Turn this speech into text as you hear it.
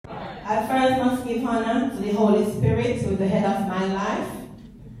I first must give honor to the Holy Spirit, who is the head of my life,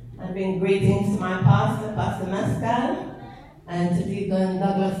 and bring greetings to my pastor, Pastor Mescal, and to Deacon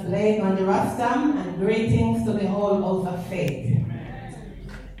Douglas Blake on the rostrum, and greetings to the whole house of faith.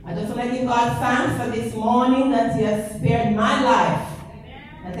 I just want to give God thanks for this morning that He has spared my life,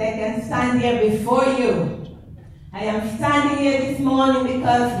 that I can stand here before you. I am standing here this morning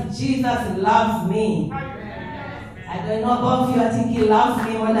because Jesus loves me. I don't know about you, I think He loves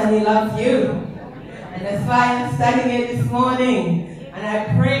me more than He loves you. And that's why I'm standing here this morning. And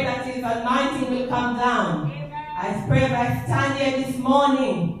I pray that His anointing will come down. I pray that I stand here this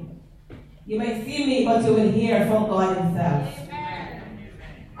morning. You may see me, but you will hear from God Himself.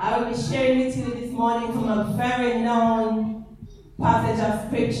 I will be sharing with you this morning from a very known passage of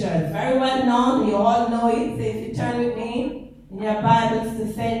scripture. Very well known, you all know it. So if you turn with me in your Bibles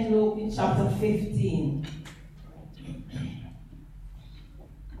to St. Luke in chapter 15.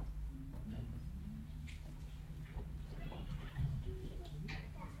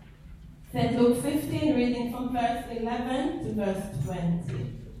 St. Luke 15, reading from verse 11 to verse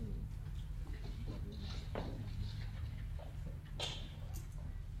 20.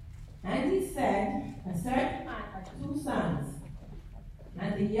 And he said, a certain man had 2 sons,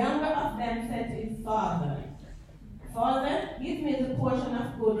 and the younger of them said to his father, Father, give me the portion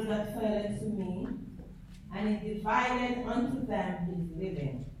of goods that fell to me. And he divided unto them his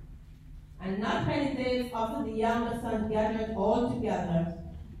living. And not many days after, the younger son gathered all together,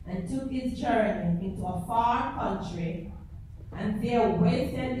 and took his journey into a far country, and there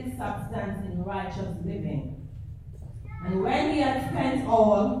wasted his substance in righteous living. And when he had spent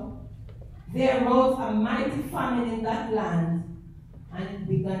all, there arose a mighty famine in that land, and it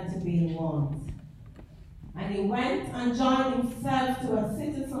began to be in want. And he went and joined himself to a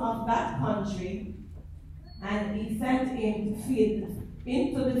citizen of that country, and he sent him to feed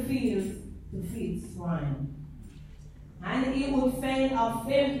into the fields to feed swine. And he would fain have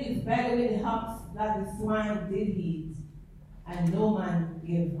filled his belly with the hops that the swine did eat, and no man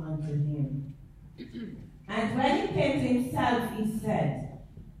gave unto him. And when he came to himself, he said,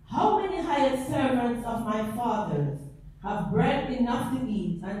 How many hired servants of my father's have bread enough to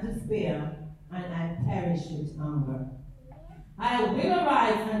eat and to spare, and I perish with hunger? I will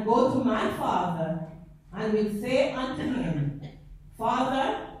arise and go to my father, and will say unto him,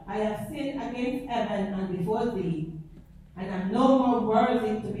 Father, I have sinned against heaven and before thee, and am no more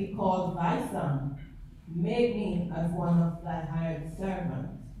worthy to be called thy son. Make me as one of thy hired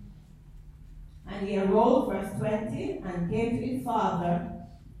servants. And he arose, verse 20, and came to his father.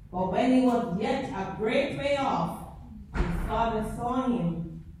 But when he was yet a great way off, his father saw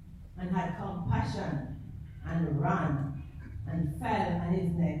him, and had compassion, and ran, and fell on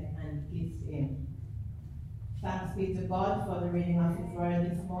his neck, and kissed him. Thanks be to God for the reading of His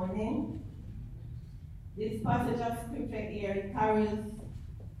word this morning. This passage of scripture here carries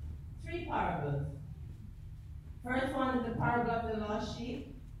 3 parables. First one is the parable of the lost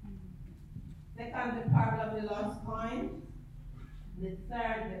sheep. Second, the parable of the lost coin. The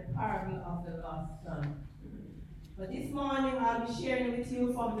third, the parable of the lost son. But this morning I'll be sharing with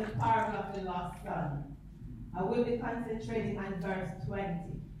you from the parable of the lost son. I will be concentrating on verse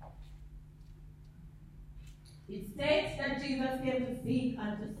 20. It states that Jesus came to seek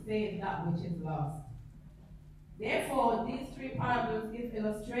and to save that which is lost. Therefore, these 3 parables give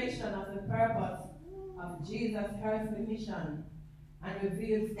illustration of the purpose of Jesus' earthly mission and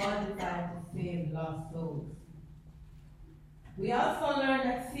reveals God's desire to save lost souls. We also learn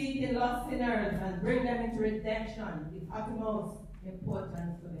that seeking lost sinners and bring them into redemption is of utmost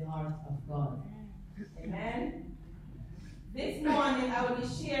importance to the heart of God. Amen? This morning I will be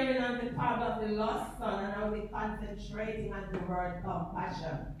sharing on the parable of the lost son, and I will be concentrating on the word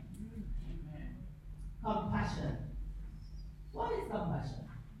compassion. Compassion. What is compassion?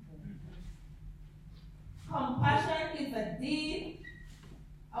 Compassion is a deep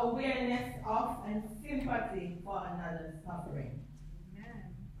awareness of and sympathy for another's suffering.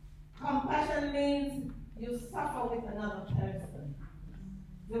 Amen. Compassion means you suffer with another person.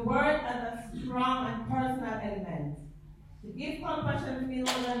 The word has a strong and personal element. To give compassion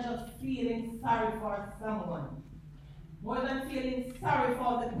means more than just feeling sorry for someone, more than feeling sorry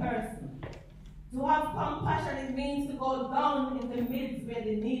for the person. To have compassion, it means to go down in the midst where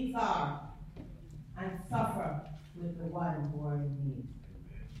the needs are and suffer with the one who are in need.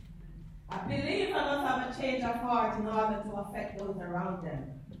 A believer must have a change of heart in order to affect those around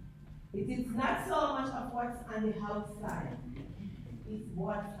them. It is not so much of what's on the outside, it's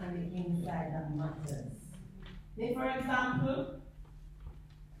what's on the inside that matters. Say, for example,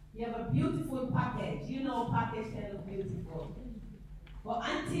 you have a beautiful package. You know package can look beautiful. But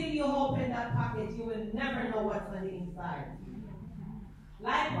until you open that package, you will never know what's on the inside.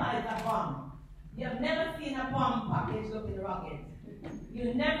 Likewise, a bomb. You have never seen a bomb package looking rugged.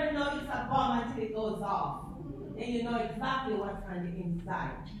 You never know it's a bomb until it goes off. Then you know exactly what's on the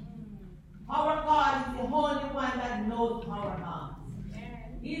inside. Our God is the only one that knows our hearts.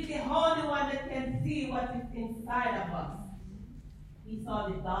 He's the only one that can see what is inside of us. He saw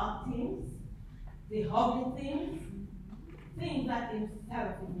the dark things, the ugly things, things that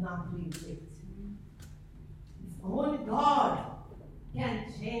himself is not pleased with. Only God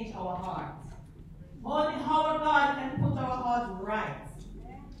can change our hearts. Only our God can put our hearts right.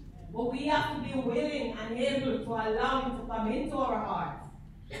 But we have to be willing and able to allow him to come into our hearts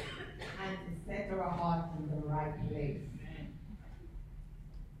and to set our hearts in the right place.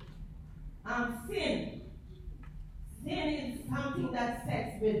 Sin. Sin is something that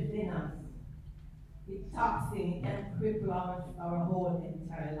sets within us. It's toxic. It can cripple our whole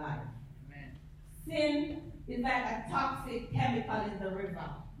entire life. Amen. Sin is like a toxic chemical in the river.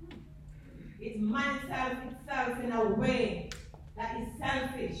 It manifests itself in a way that is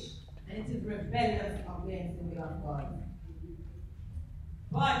selfish and it is rebellious against the will of God.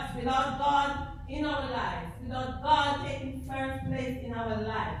 But without God in our lives, without God taking first place in our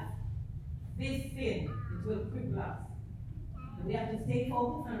lives, this sin, it will cripple us. And we have to stay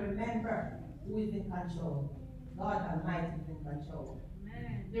focused and remember who is in control. God Almighty is in control.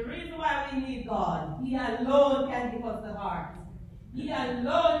 Amen. The reason why we need God, he alone can give us the heart. He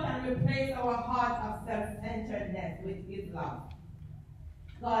alone can replace our heart of self-centeredness with his love.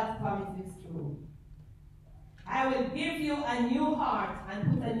 God's promise is true. I will give you a new heart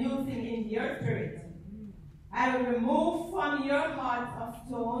and put a new thing in your spirit. I will remove from your heart of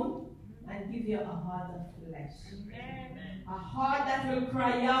stone and give you a heart of flesh. Amen. A heart that will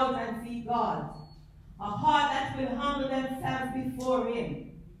cry out and see God. A heart that will humble themselves before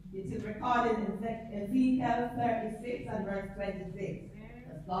him. It is recorded in Ezekiel 36 and verse 26.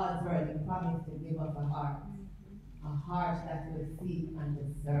 That's God's word. He promised to give us a heart. A heart that will seek and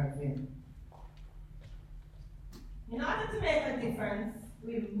to serve him. In order to make a difference,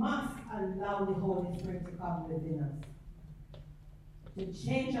 we must allow the Holy Spirit to come within us. To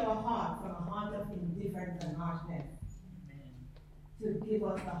change our heart from a heart of indifference and harshness. Amen. To give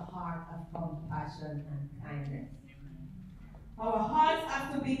us a heart of compassion and kindness. Amen. Our hearts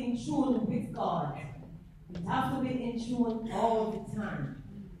have to be in tune with God. It has to be in tune all the time.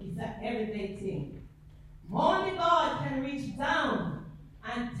 It's an everyday thing. Only God can reach down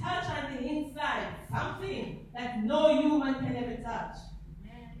and touch on the inside something that no human can ever touch.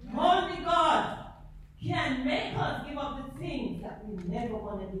 Amen. Only God can make us give up the things that we never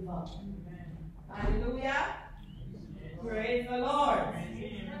want to give up. Amen. Hallelujah. Yes. Praise the Lord.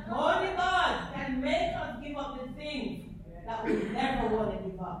 Amen. Only God can make us give up the things that we never want to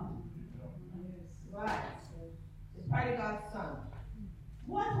give up. Right. The prodigal son.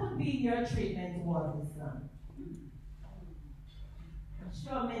 What would be your treatment towards the son? I'm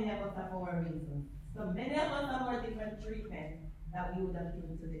sure many of us have our reasons. So many of us have our different treatment that we would have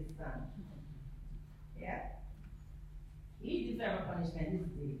given to this son. Yeah? He deserves a punishment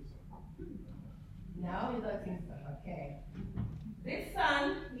this stage. No, you don't think so. Okay. This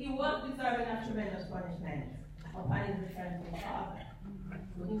son, he was deserving of tremendous punishment upon his return to his father.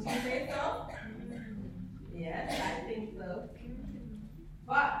 Wouldn't you say so? Yes, I think so.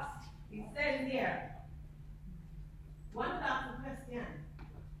 But it says here, one would ask the question,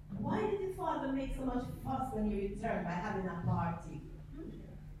 why did his father make so much fuss when he returned by having a party?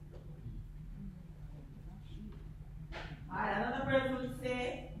 Another person would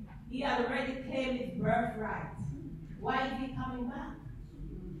say, he had already claimed his birthright. Why is he coming back?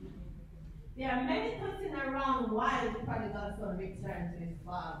 There are many questions around why the prodigal son returned to his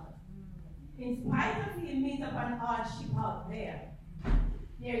father. In spite of him meet upon hardship out there,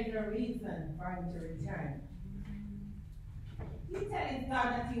 there is a reason for him to return. He told his dad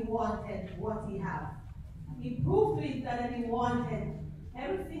that he wanted what he had. He proved to his dad that he wanted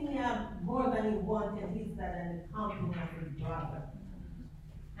everything he had more than he wanted his dad and the company of his brother.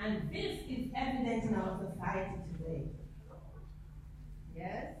 And this is evident in our society today.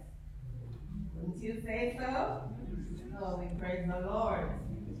 Yes? Wouldn't you say so? Oh, we praise the Lord.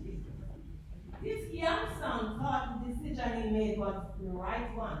 This young son thought the decision he made was the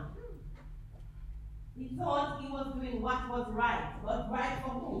right one. He thought he was doing what was right. But right for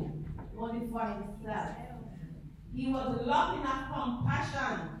whom? Only for himself. He was lacking of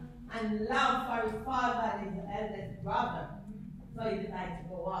compassion and love for his father and his eldest brother. So he decided to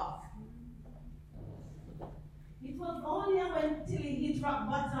go off. It was only until he hit rock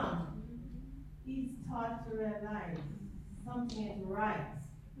bottom he started to realize something is right.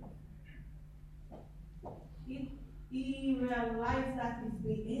 He realized that his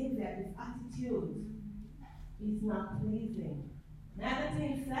behavior, his attitude is not pleasing, neither to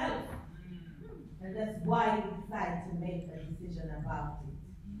himself. And that's why he decided to make a decision about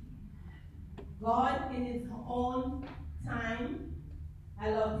it. God, in his own time,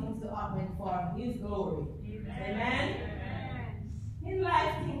 allowed things to happen for his glory. Amen? In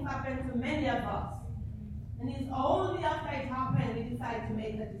life, things happen to many of us. And it's only after it happened we decide to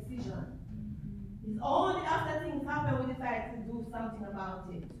make a decision. It's only after things happen we decide to do something about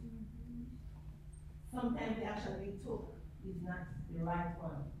it. Sometimes the action we took is not the right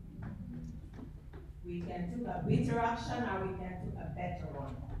one. We can take a better action or we can take a better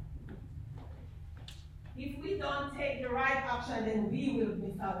one. If we don't take the right action, then we will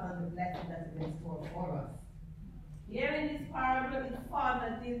miss out on the blessing that is in store for us. Here in this parable, his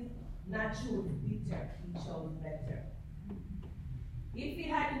father did not choose bitter, he chose better. If he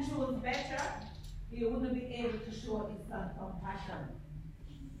hadn't chosen better, he wouldn't be able to show his son compassion.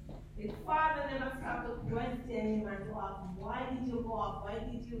 His father never stopped to question him and to ask, why did you go off? Why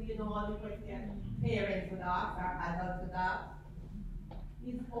did you all the questions parents would ask or adults would ask?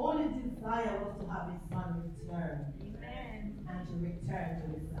 His only desire was to have his son return. Amen. And to return to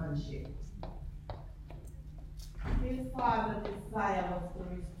his sonship. His father's desire was to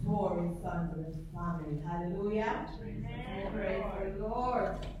restore his son to his family. Hallelujah. Amen. Praise the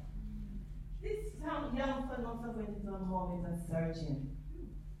Lord. This young son must have went into a moment of searching.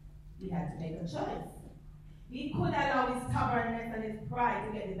 He had to make a choice. He could allow his stubbornness and his pride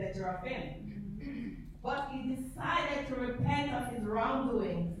to get the better of him. But he decided to repent of his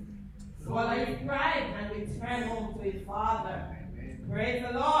wrongdoings, swallow his pride, and return home to his father. Praise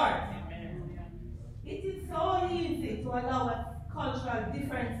the Lord. It is so easy to allow cultural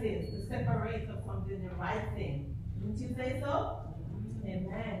differences to separate us from doing the right thing. Didn't you say so?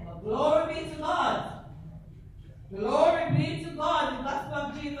 Amen. But glory be to God. Glory be to God. The gospel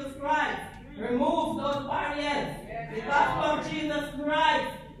of Jesus Christ removes those barriers. The gospel of Jesus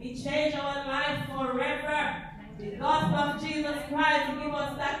Christ, it changed our lives forever. The gospel of Jesus Christ give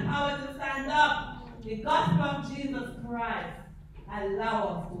us that power to stand up. The gospel of Jesus Christ allow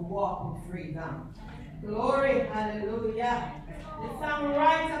us to walk with freedom. Glory, hallelujah. The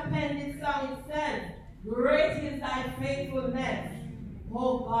songwriter penned this song. It says, great is thy faithfulness,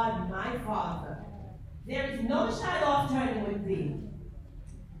 O God, my Father. There is no shadow of turning with thee.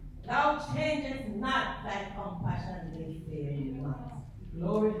 Thou changest not thy compassion, they fail not.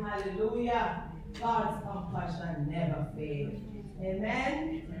 Glory, hallelujah. God's compassion never fails.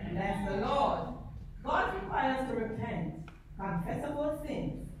 Amen. Bless the Lord. God requires us to repent, confess our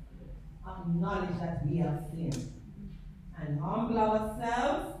sins, acknowledge that we have sinned, and humble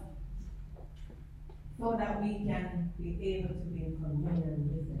ourselves so that we can be able to be in communion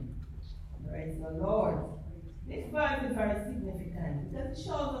with Him. Praise the Lord. This verse is very significant because it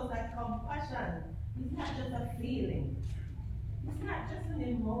shows us that compassion is not just a feeling. It's not just an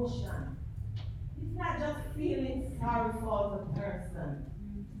emotion. It's not just feeling sorry for the person.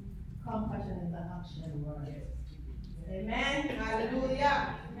 Compassion is an action word. Amen.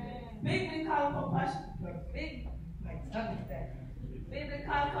 Hallelujah. Biblical compassion.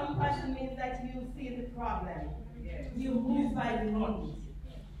 Biblical compassion means that you see the problem. You move by the need.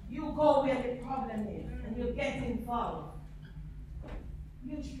 You go where the problem is and you get involved.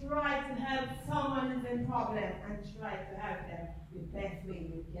 You try to help someone who's in problem and try to help them the best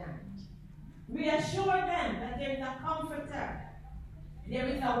way you can. Reassure them that there is a comforter. There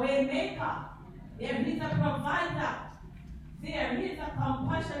is a way maker. There is a provider. There is a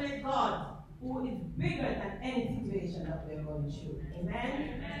compassionate God who is bigger than any situation that we're going through. Amen?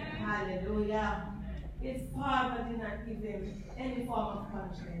 Amen. Hallelujah. His father did not give him any form of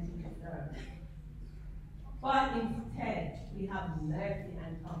punishment he deserved. But instead, we have mercy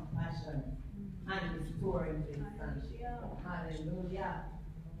and compassion and restoring to his sonship. Hallelujah.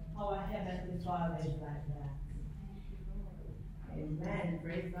 Our heavenly Father is like that. Amen.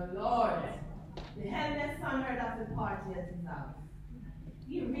 Praise the Lord. The heavenly Son heard of the party at his house.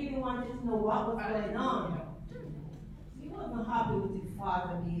 He really wanted to know what was going on. He wasn't happy with his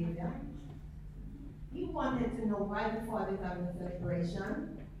father's behavior. He wanted to know why the father is having a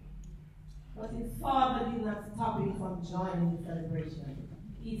celebration. But his father did not stop him from joining the celebration.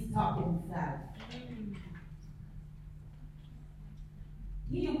 He stopped himself.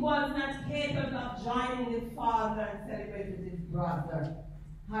 He was not capable of joining his father and celebrating with his brother.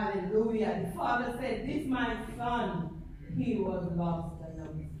 Hallelujah. The father said, this my son, he was lost and now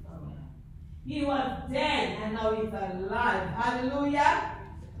he's found. He was dead and now he's alive. Hallelujah.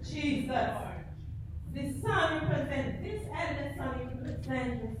 Jesus. This eldest son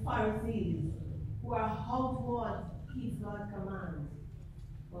represents the Pharisees, who are outward keep God's commands,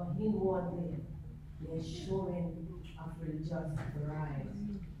 but inwardly they're showing of religious pride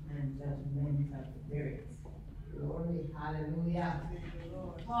and judgmental spirit. Glory, hallelujah.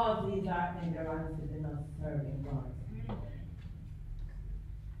 All these are hindrances in us serving God.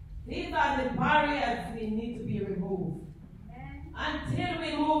 These are the barriers we need to be removed. Until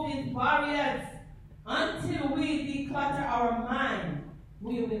we move these barriers, until we declutter our mind,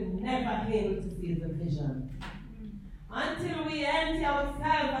 we will never be able to see the vision. Until we empty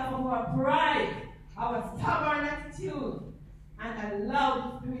ourselves of our pride, our stubborn attitude, and allow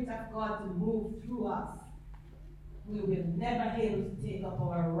the Spirit of God to move through us, we will never be able to take up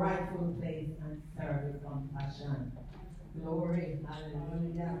our rightful place and serve with compassion. Glory,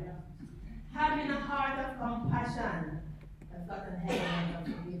 hallelujah. Having a heart of compassion has got an element of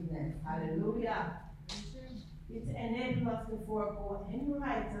forgiveness. Hallelujah. It enables us to forego any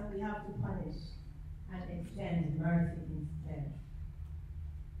right that we have to punish and extend mercy instead.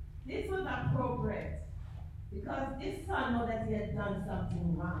 This was appropriate because this son knew that he had done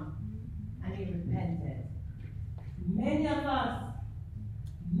something wrong and he repented. Many of us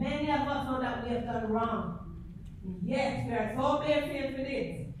know that we have done wrong. Yet we are so barefaced with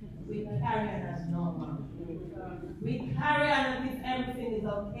it. We carry on as normal. We carry on as if everything is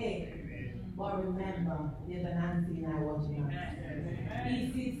okay. But remember, there's an unseen eye watching us. He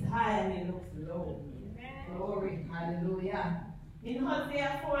sits high and he looks low. Glory, hallelujah. In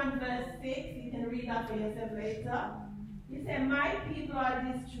Hosea 4 and verse 6, you can read that for yourself later. He said, my people are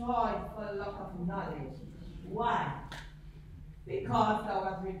destroyed for lack of knowledge. Why? Because thou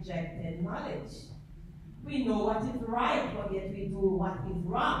hast rejected knowledge. We know what is right, but yet we do what is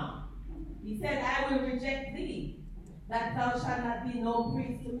wrong. He said, I will reject thee, that thou shalt not be no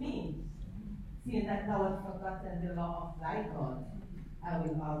priest to me. Seeing that thou hast forgotten the law of thy God, I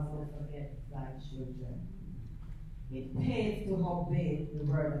will also forget thy children. It pays to obey the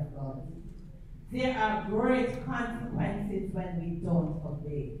word of God. There are great consequences when we don't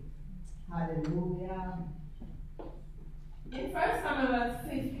obey. Hallelujah. In 1 Samuel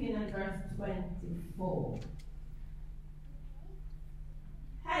 15 and verse 24,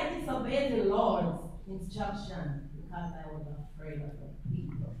 I disobeyed the Lord's instruction because I was afraid of the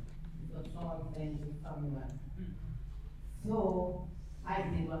people. It was Saul saying to Samuel. So I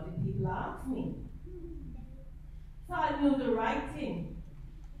did what the people asked me. Saul knew the right thing.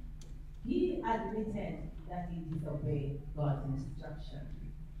 He admitted that he disobeyed God's instruction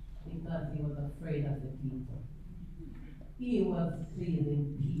because he was afraid of the people. He was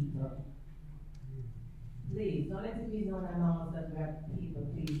pleasing people. Please, don't let it be known among us that we are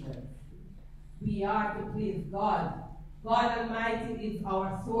people pleasers. We are to please God. God Almighty is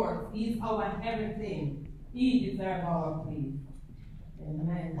our source. He is our everything. He deserves our please.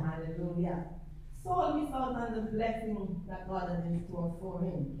 Amen. Hallelujah. Saul missed out on the blessing that God had in store for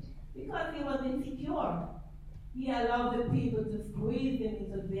him because he was insecure. He allowed the people to squeeze him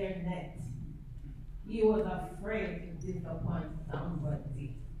into their net. He was afraid to disappoint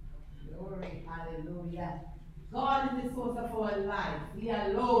somebody. Glory, hallelujah. God is the source of our life. He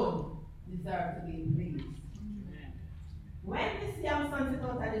alone deserves to be pleased. When this young son set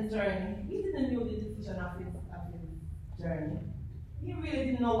out on his journey, he didn't know the decision of his journey. He really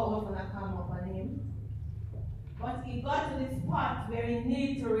didn't know what was going to come upon him. But he got to this spot where he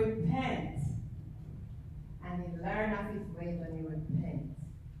needed to repent. And he learned of his ways and he repents.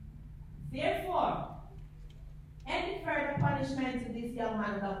 Therefore, any further punishment to this young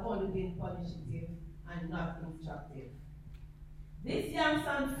man would have only been punitive and not instructive. This young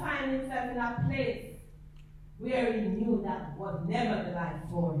son found himself in a place where he knew that was never the life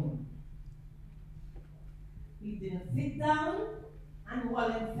for him. He didn't sit down and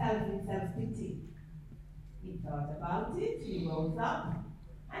wallow himself in self-pity. He thought about it, he rose up,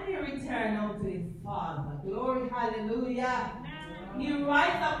 and he returned home to his father. Glory, hallelujah. He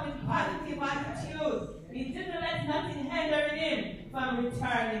rise up with positive attitude. He didn't let nothing hinder him from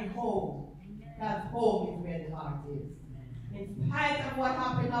returning home. Because home is where the heart is. In spite of what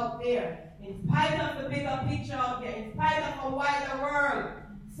happened out there, in spite of the bigger picture out there, in spite of a wider world,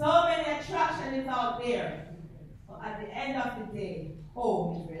 so many attractions out there. But at the end of the day,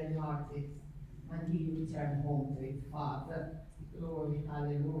 home is where the heart is. And he returned home to his father. Glory,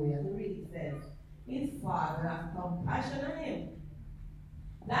 hallelujah. The reading says, his father had compassion on him.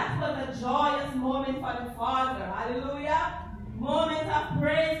 That was a joyous moment for the father. Hallelujah. Moment of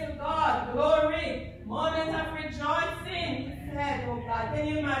praise to God. Glory. Moment of rejoicing. He said, oh God, can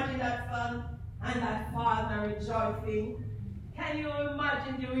you imagine that son and that father rejoicing? Can you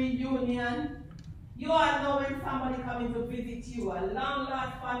imagine the reunion? You all know when somebody coming to visit you, a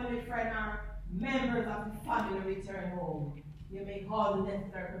long-lost family friend or members of the family return home. You make all the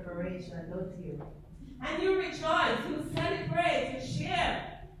necessary preparation, don't you? And you rejoice, you celebrate, you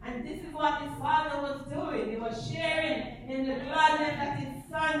share. And this is what his father was doing. He was sharing in the gladness that his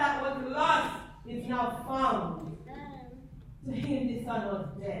son that was lost is now found. To him, the son was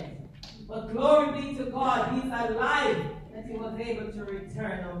dead. But glory be to God, he's alive, that he was able to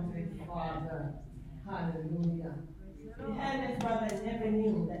return unto his father. Hallelujah. The eldest brother never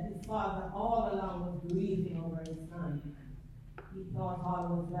knew that his father all along was grieving over his son. He thought all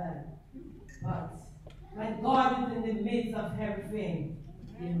was well. But when God is in the midst of everything,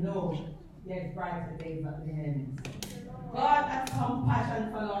 you know there's brighter days at the end. God has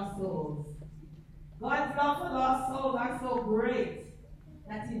compassion for lost souls. God's love for lost souls are so great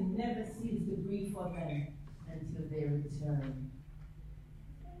that he never ceases to grieve for them until they return.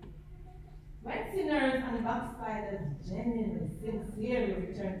 When sinners and backsliders genuinely, sincerely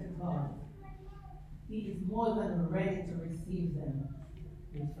return to God, he is more than ready to receive them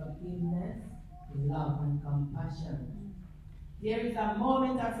with forgiveness, love, and compassion. There is a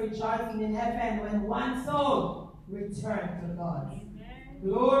moment of rejoicing in heaven when one soul returns to God.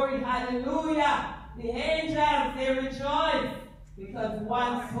 Glory, hallelujah. The angels, they rejoice because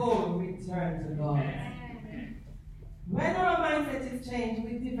one soul returned to God. When our mindset is changed,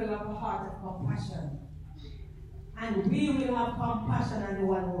 we develop a heart of compassion. And we will have compassion on the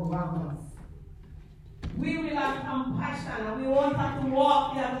one who wrongs us. We will have compassion and we won't have to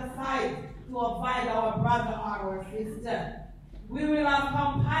walk the other side to avoid our brother or our sister. We will have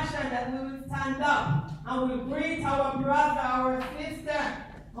compassion that we will stand up and we'll greet our brother or sister.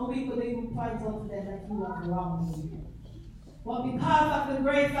 And we could even point out to them that you have wronged me. But because of the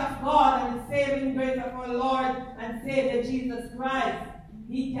grace of God and the saving grace of our Lord and Savior Jesus Christ,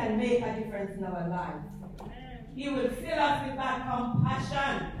 he can make a difference in our lives. He will fill us with that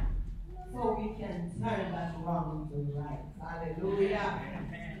compassion so we can turn that wrong to right. Hallelujah.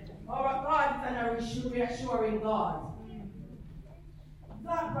 Our God is a reassuring God.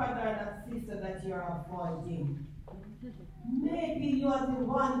 That brother, that sister that you're avoiding, maybe you're the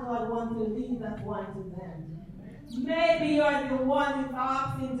one God wants to lead that one to them. Maybe you're the one who's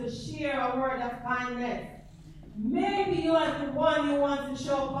asking to share a word of kindness. Maybe you're the one who wants to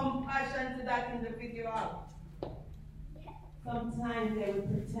show compassion to that individual. Sometimes they will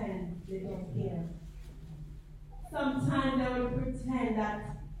pretend they don't care. Sometimes they will pretend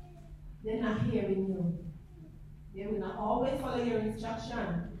that they're not hearing you. They will not always follow your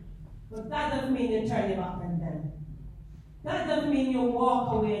instruction. But that doesn't mean you turn your back on them. That doesn't mean you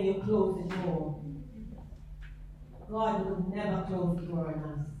walk away and you close the door. God will never close the door on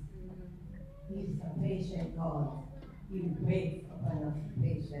us. He's a patient God. He waits upon us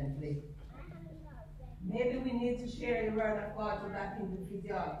patiently. Maybe we need to share the word of God to that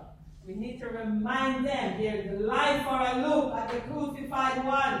individual. We need to remind them there is life for a look at the crucified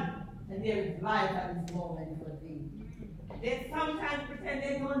one, and there is life at this moment for thee. They sometimes pretend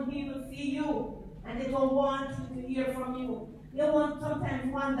they don't even see you, and they don't want you to hear from you. They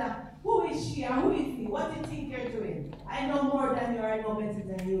sometimes wonder, who is she or who is he? What do you think you're doing? I know more than you or I know better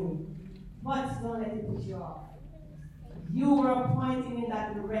than you. But don't let it put you off. You were pointing in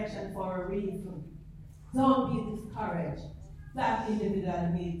that direction for a reason. Don't be discouraged. That individual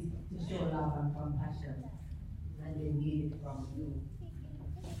needs to show love and compassion. And they need it from you.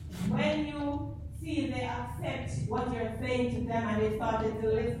 When you see they accept what you're saying to them and they started to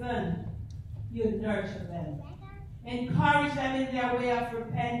listen, you nurture them. Encourage them in their way of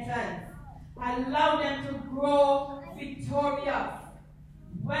repentance. Allow them to grow victorious.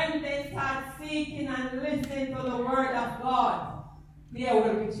 When they start seeking and listening to the word of God, there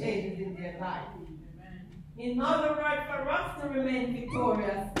will be changes in their life. In other words, for us to remain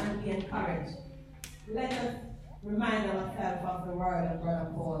victorious and be encouraged, let us remind ourselves of the word of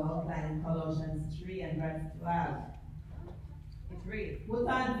Brother Paul outlined in Colossians 3 and verse 12. It reads, "Put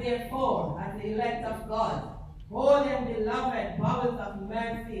on therefore as the elect of God, holy and beloved, bowels of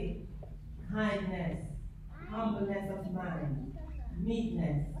mercy, kindness, humbleness of mind,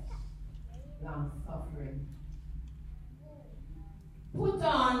 meekness, long-suffering." Put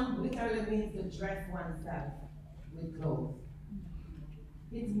on literally means to dress oneself with clothes.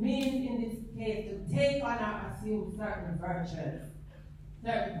 It means in this case to take on or assume certain virtues,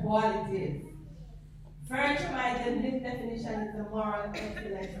 certain qualities. Virtue by the definition is the moral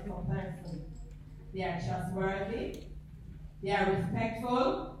excellence of a person. They are trustworthy, they are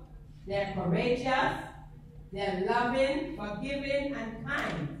respectful, they are courageous, they are loving, forgiving, and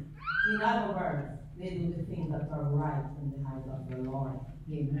kind. In other words, they do the things that are right in the eyes of the Lord.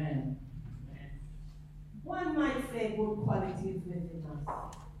 Amen. one might say good qualities within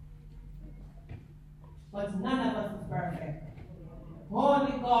us. But none of us is perfect.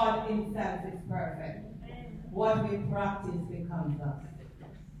 Only God himself is perfect. What we practice becomes us.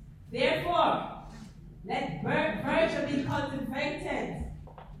 Therefore, let virtue be cultivated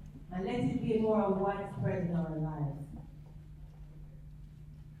and let it be more widespread in our lives.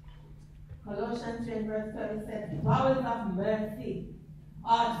 Colossians 3 verse 30 says, bowels of mercy,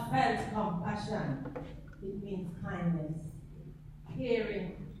 heartfelt compassion. It means kindness,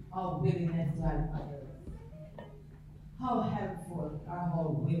 caring, or willingness to help others. How helpful or how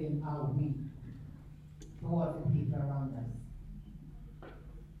willing are we towards the people around us?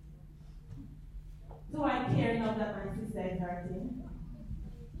 Do I care enough that my sister is hurting?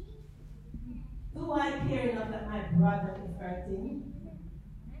 Do I care enough that my brother is hurting?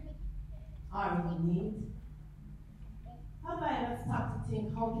 Are in need? Have I ever stopped to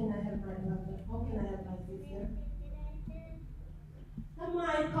think, how can I help my brother? How can I help my sister? Am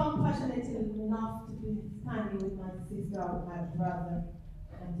I compassionate enough to be standing with my sister or my brother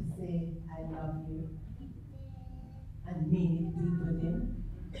and to say, I love you, and mean it deep within?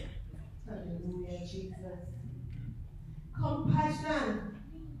 Hallelujah, Jesus. Compassion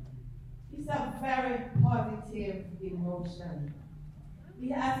is a very positive emotion.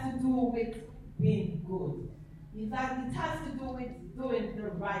 It has to do with being good. It has to do with doing the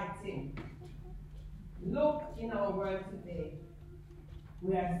right thing. Look in our world today.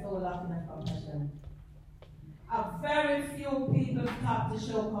 We are so lacking of compassion. A very few people stop to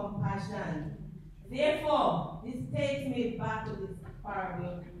show compassion. Therefore, this takes me back to this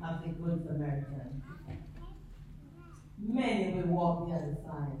parable of the Good Samaritan. Many will walk the other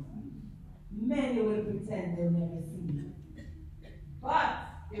side. Many will pretend they never see. But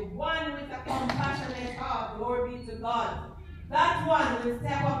the one with a compassionate heart, glory be to God, that one will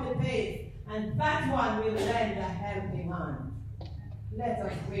step up the pace, and that one will lend a helping hand. Let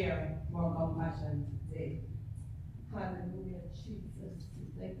us wear more compassion today. Hallelujah, Jesus.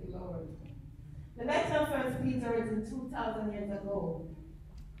 Thank you, Lord. The letter of 1 Peter, written 2,000 years ago,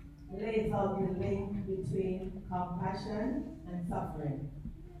 lays out the link between compassion and suffering.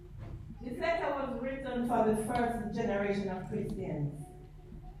 This letter was written for the first generation of Christians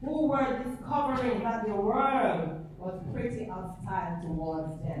who were discovering that the world was pretty hostile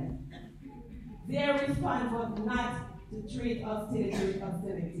towards them. Their response was not to treat hostility with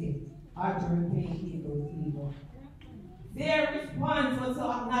hostility or to repay evil with evil. Their response was to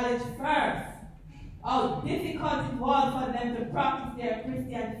acknowledge first how difficult it was for them to practice their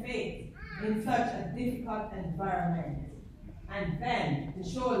Christian faith in such a difficult environment, and then to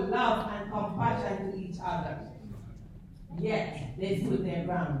show love and compassion to each other. Yet they stood their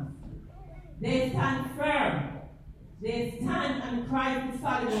ground. They stand firm. They stand on Christ's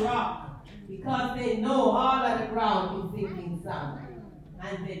solid rock because they know all of the ground is sinking sand,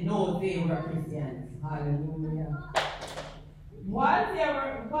 and they know they were Christians. Hallelujah. While there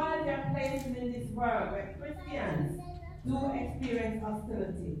are places in this world where Christians do experience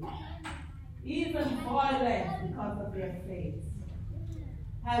hostility, even violence because of their faith,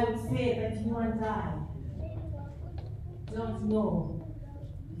 I would say that you and I don't know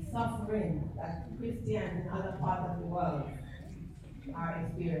the suffering that Christians in other parts of the world are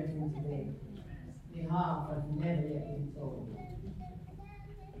experiencing today. The half has never yet been told.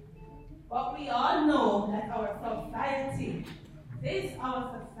 But we all know that our society is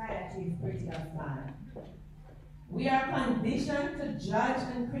pretty hostile. We are conditioned to judge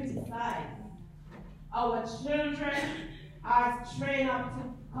and criticize. Our children are trained up to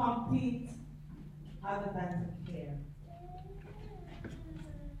compete other than to care.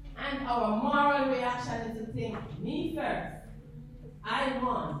 And our moral reaction is to think, me first. I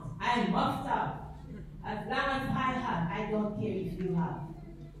want, I must have. As long as I have, I don't care if you have.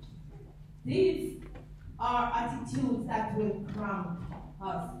 These are attitudes that will cramp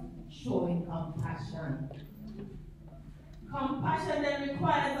us showing compassion. Compassion then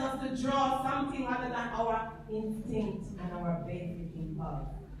requires us to draw something other than our instinct and our basic impulse.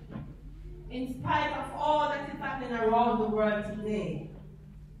 In spite of all that is happening around the world today,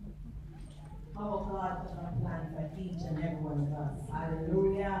 our God has a plan for each and every one of us.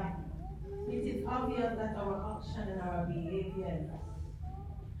 Hallelujah. It is obvious that our action and our behavior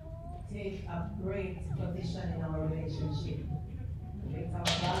take a great position in our relationship with our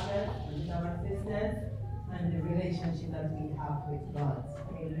brothers and with our sisters and the relationship that we have with God.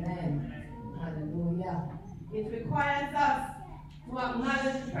 Amen. Hallelujah. It requires us to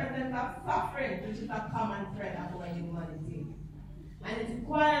acknowledge the presence of suffering, which is a common thread of our humanity. And it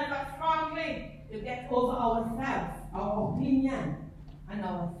requires us strongly to get over ourselves, our opinion, and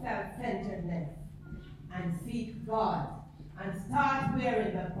our self-centeredness, and seek God and start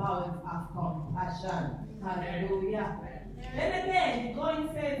wearing the bowels of compassion. Hallelujah. Then again, going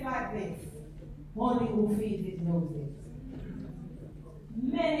says like this, only who feels it knows it.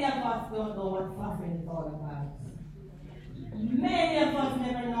 Many of us don't know what suffering is all about. Many of us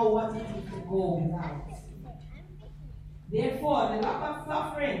never know what it is to go without. Therefore, the lack of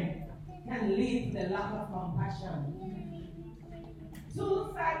suffering can lead to the lack of compassion.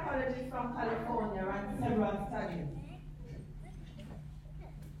 2 psychologists from California ran several studies.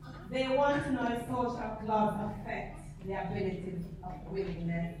 They want to know if social clubs affect the ability of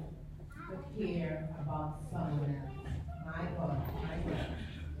willingness to care about someone else. My God, my God.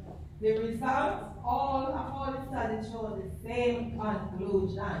 The results, all the studies show the same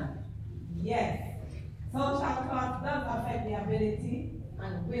conclusion. Yes, social class does affect the ability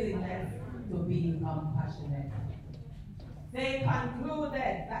and willingness to be compassionate. They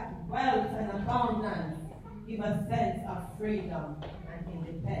concluded that wealth and abundance give a sense of freedom and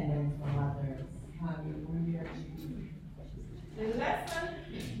independence from others. Hallelujah. The less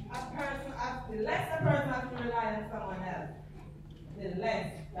a person has to rely on someone else, the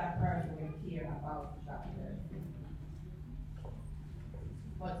less that person will care about that person.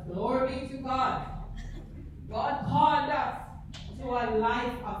 But glory be to God. God called us to a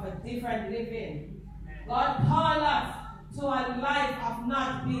life of a different living. God called us to a life of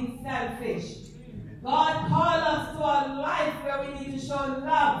not being selfish. God called us to a life where we need to show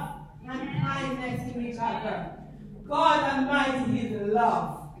love and kindness to each other. God Almighty is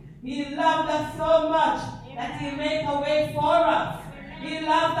love. He loved us so much that He made a way for us. He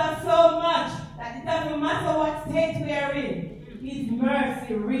loved us so much that it doesn't matter what state we are in, His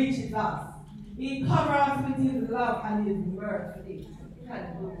mercy reaches us. He covers us with His love and His mercy.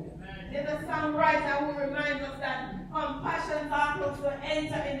 Hallelujah. There's a songwriter who reminds us that compassion asks us to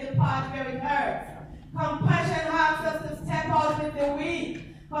enter in the part where it hurts. Compassion asks us to step out with the weak.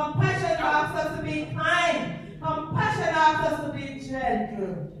 Compassion asks us to be kind. Compassion asks us to be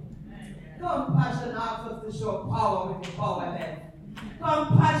gentle. Compassion asks us to show power with the powerless.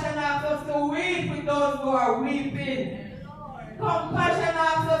 Compassion asks us to weep with those who are weeping. Compassion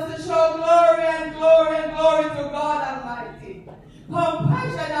asks us to show glory and glory and glory to God Almighty.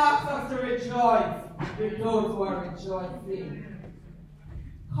 Compassion asks us to rejoice with those who are rejoicing.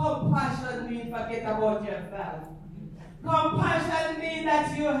 Compassion means forget about yourself. Compassion means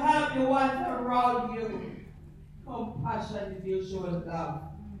that you help the ones around you. Compassion is you show love.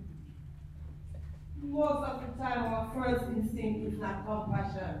 Most of the time, our first instinct is not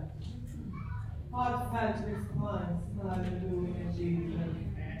compassion. Heartfelt response. Hallelujah, Jesus.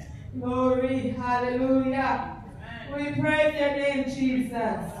 Glory, hallelujah. We praise your name,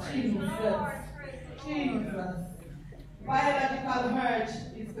 Jesus. Jesus. Jesus. Biological urge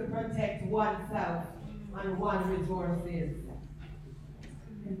is to protect oneself and one's resources.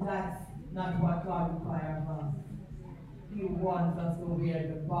 And that's not what God requires of us. He wants us to wear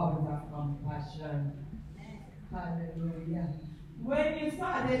the bowels of compassion. Hallelujah. When you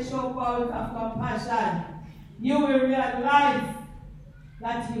start to show bowels of compassion, you will realize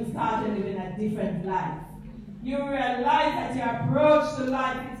that you started living a different life. You realize that your approach to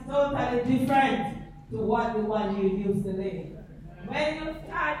life is totally different to what the one you used to live. When you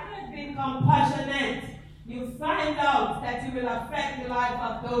start being compassionate, you find out that you will affect the life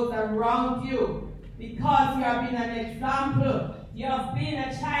of those around you because you have been an example. You have been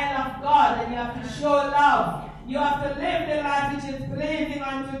a child of God and you have to show love. You have to live the life which is pleasing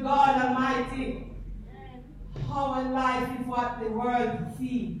unto God Almighty. Our life is what the world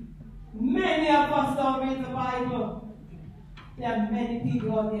sees. Many of us don't read the Bible. There are many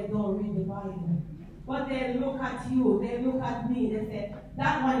people out there who don't read the Bible. But they look at you, they look at me, they say,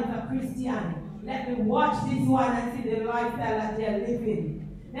 that one is a Christian. Let me watch this one and see the lifestyle that they're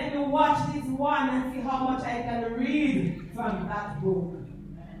living. Let me watch this one and see how much I can read from that book.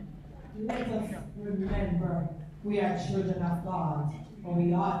 Let us remember we are children of God, and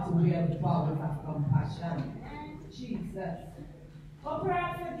we ought to wear the bowels of compassion. Jesus. Or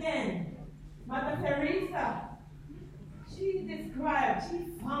perhaps again, Mother Teresa, she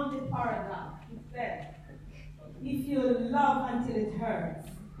found the paradox. She said, if you love until it hurts,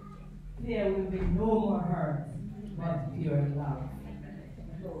 there will be no more hurt, but pure love.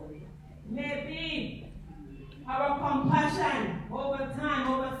 Maybe our compassion over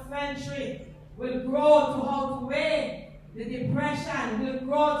time, over centuries, will grow to outweigh the depression, will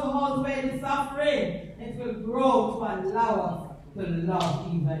grow to outweigh the suffering. It will grow to allow us to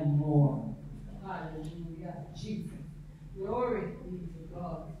love even more. Hallelujah. Jesus. Glory be to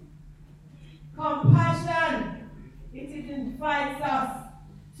God. Compassion, it invites us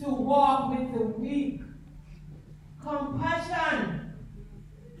to walk with the weak Compassion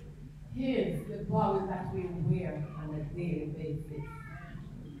is the body that we wear on a daily basis.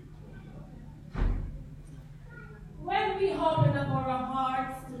 When we open up our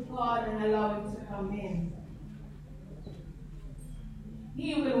hearts to God and allow Him to come in,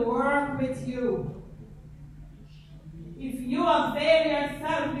 He will work with you. If you avail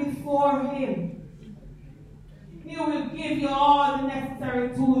yourself before Him, He will give you all the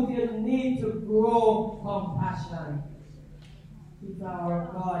necessary tools you need to grow compassion. Because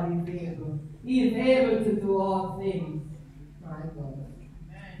our God is able. He is able to do all things. My God.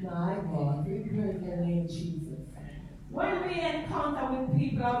 My God. We praise your name, Jesus. When we encounter with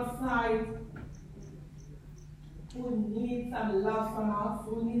people outside who need some love from us,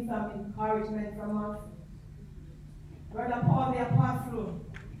 who need some encouragement from us, Brother Paul the Apostle,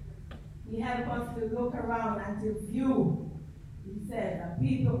 he helped us to look around and to view, he said, the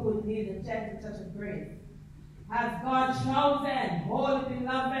people who need a gentle touch of grace. Has God chosen, holy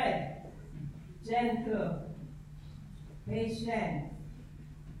beloved, gentle, patient.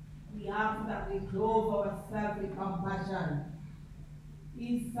 He asks that we clothe ourselves with compassion.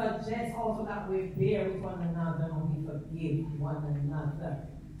 He suggests also that we bear with one another and we forgive one another.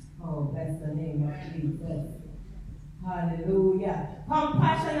 Oh, bless the name of Jesus. Hallelujah.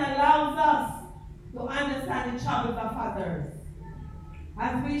 Compassion allows us to understand the troubles of others.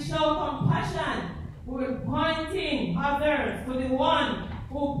 As we show compassion, we're pointing others to the one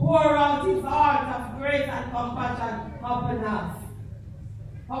who poured out his heart of grace and compassion upon us.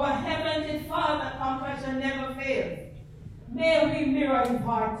 Our Heavenly Father, compassion never fails. May we mirror His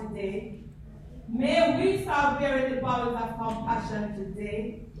heart today. May we start bearing the bowels of compassion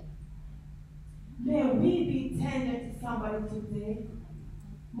today. May we be tender to somebody today,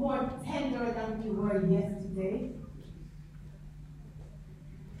 more tender than we were yesterday.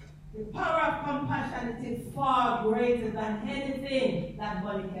 The power of compassion is far greater than anything that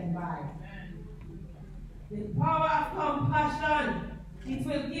money can buy. The power of compassion, it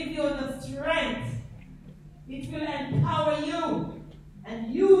will give you the strength. It will empower you.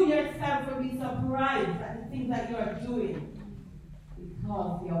 And you yourself will be surprised at the things that you are doing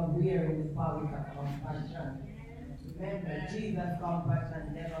because you are wearing the power of compassion. Remember, Jesus'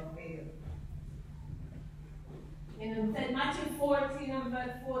 compassion never fails. In Matthew 14 and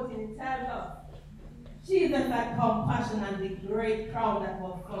verse 14, it tells us, Jesus had compassion on the great crowd that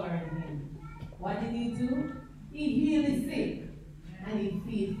was following Him. What did He do? He healed the sick. And He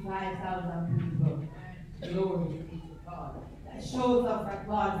feeds 5,000 people. Glory be to God. That shows us that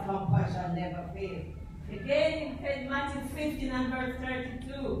God's compassion never fails. Again, in Matthew 15 and verse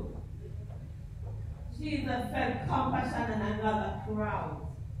 32, Jesus felt compassion on another crowd.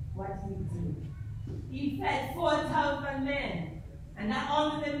 What did He do? He fed 4,000 men. And not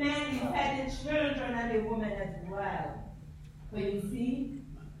only the men, He fed the children and the women as well. So you see,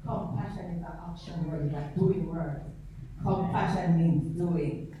 compassion is an action word, a doing word. Compassion means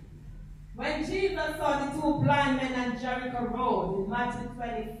doing. When Jesus saw the two blind men on Jericho Road in Matthew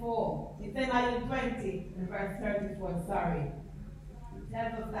 24, it said Matthew 20 in verse 34, sorry. It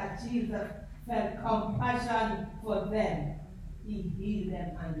tells us that Jesus felt compassion for them. He healed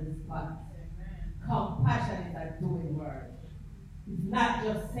them on the spot. Compassion is a doing word. It's not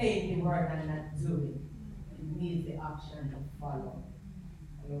just saying the word and not doing. It needs the action to follow.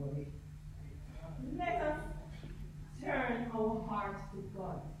 Glory. Let us turn our hearts to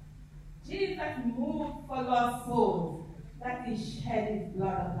God. Jesus moved for lost souls that He shed His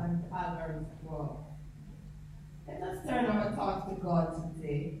blood upon Calvary's cross. Let us turn our thoughts to God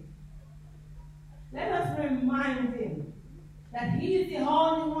today. Let us remind Him that He is the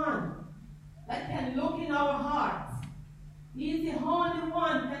only one that can look in our hearts. He is the only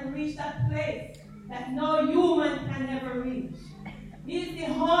one that can reach that place that no human can ever reach. He is the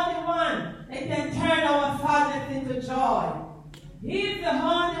only one that can turn our sadness into joy. He is the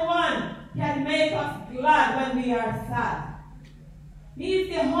only one that can make us glad when we are sad. He is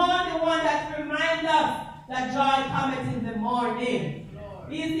the only one that reminds us that joy cometh in the morning.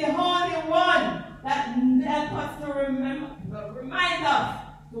 He is the only one that helps us to remind us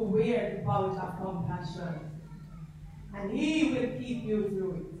to wear the bowels of compassion. And He will keep you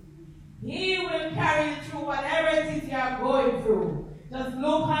through it. He will carry you through whatever it is you are going through. Just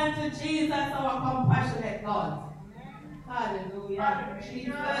look unto Jesus, our compassionate God. Hallelujah.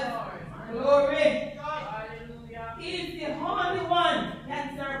 Jesus. Glory. Hallelujah. He is the only one that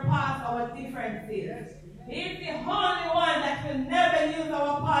can surpass our differences. He is the only one that will never use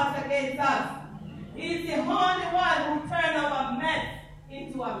our past against us. He is the only one who turned our mess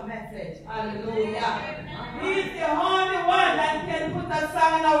into a message. Hallelujah. He is the only one that can put a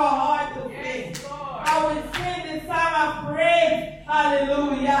song in our heart to sing. I will sing the song of praise.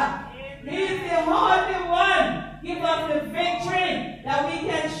 Hallelujah. He is the only one. Give us the victory that we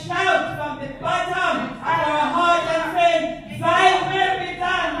can shout from the bottom of our heart and say, thy will be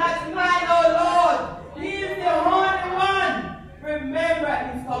done, not mine, O Lord. He is the only one. Remember,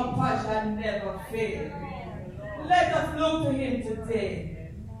 his compassion never fails. Let us look to him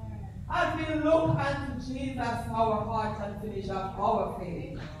today. As we look unto Jesus, our heart and finish of our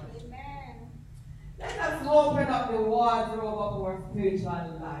faith. Let us open up the wardrobe of our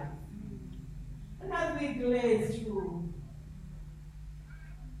spiritual life. And as we glaze through,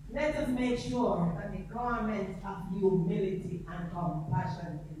 let us make sure that the garment of humility and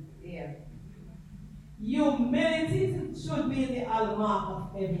compassion is there. Humility should be the hallmark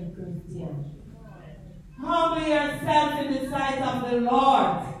of every Christian. Humble yourself in the sight of the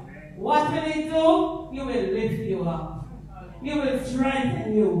Lord. What will he do? He will lift you up. He will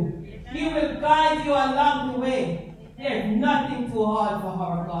strengthen you. He will guide you along the way. There's nothing too hard for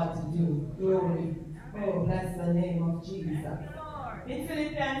our God to do. Glory. Oh, bless the name of Jesus. In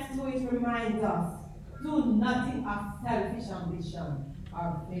Philippians 2, it reminds us, do nothing of selfish ambition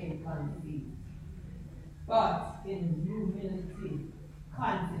or vain conceit, but in humility,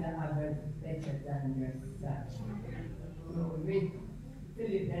 consider others better than yourself. Glory.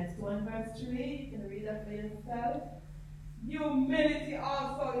 Philippians 2 and verse 3, you can read that for yourself. Humility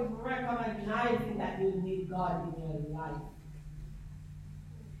also is recognizing that you need God in your life.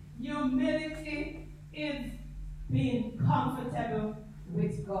 Humility is being comfortable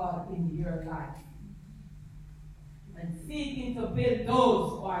with God in your life and seeking to build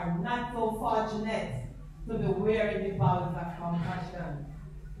those who are not so fortunate to be wearing the bowels of compassion.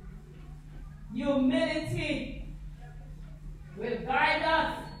 Humility will guide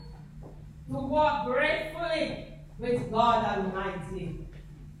us to walk gracefully with God Almighty.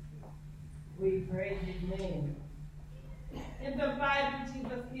 We praise his name. In the Bible,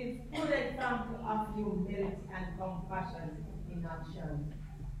 Jesus gives good example of humility and compassion in action.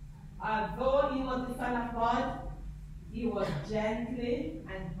 Although he was the Son of God, he was gently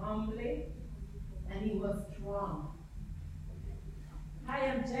and humbly, and he was strong. I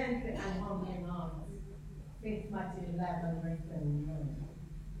am gently and humbly in heart. St. Matthew 11, verse 29.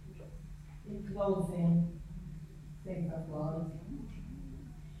 In closing, saints of God,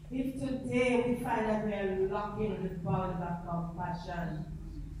 if today we find that we are lacking the bowels of compassion,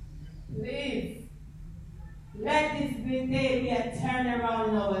 please let this day be a turnaround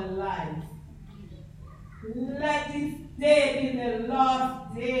in our lives. Let this day be the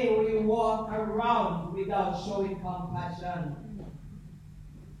last day we walk around without showing compassion.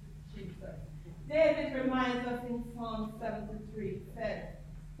 Jesus. David reminds us in Psalm 73, says,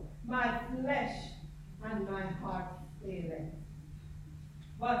 my flesh and my heart faileth,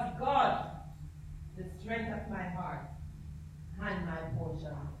 but God, the strength of my heart, and my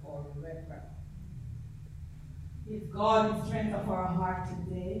portion forever. Is God the strength of our heart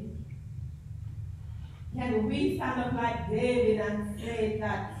today? Can we stand up like David and say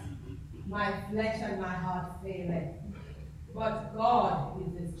that my flesh and my heart faileth, but God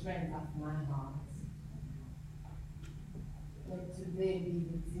is the strength of my heart? Let today be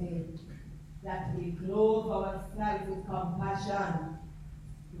the day that we clothe ourselves with compassion.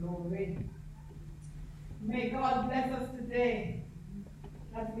 Glory. May God bless us today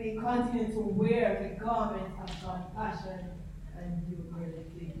as we continue to wear the garment of compassion and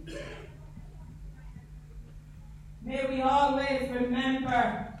humility. May we always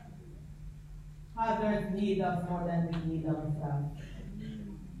remember others need us more than we need ourselves.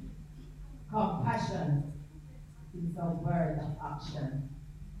 Compassion is a word of action.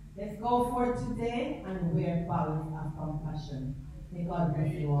 Let's go for today and wear bowels of compassion. May God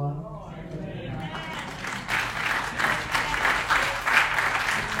bless you all.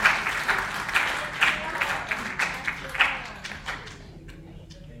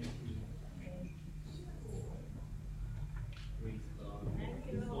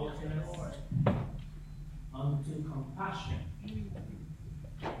 Unto compassion.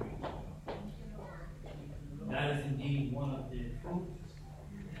 That is indeed one of the fruits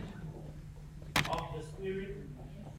of the Spirit.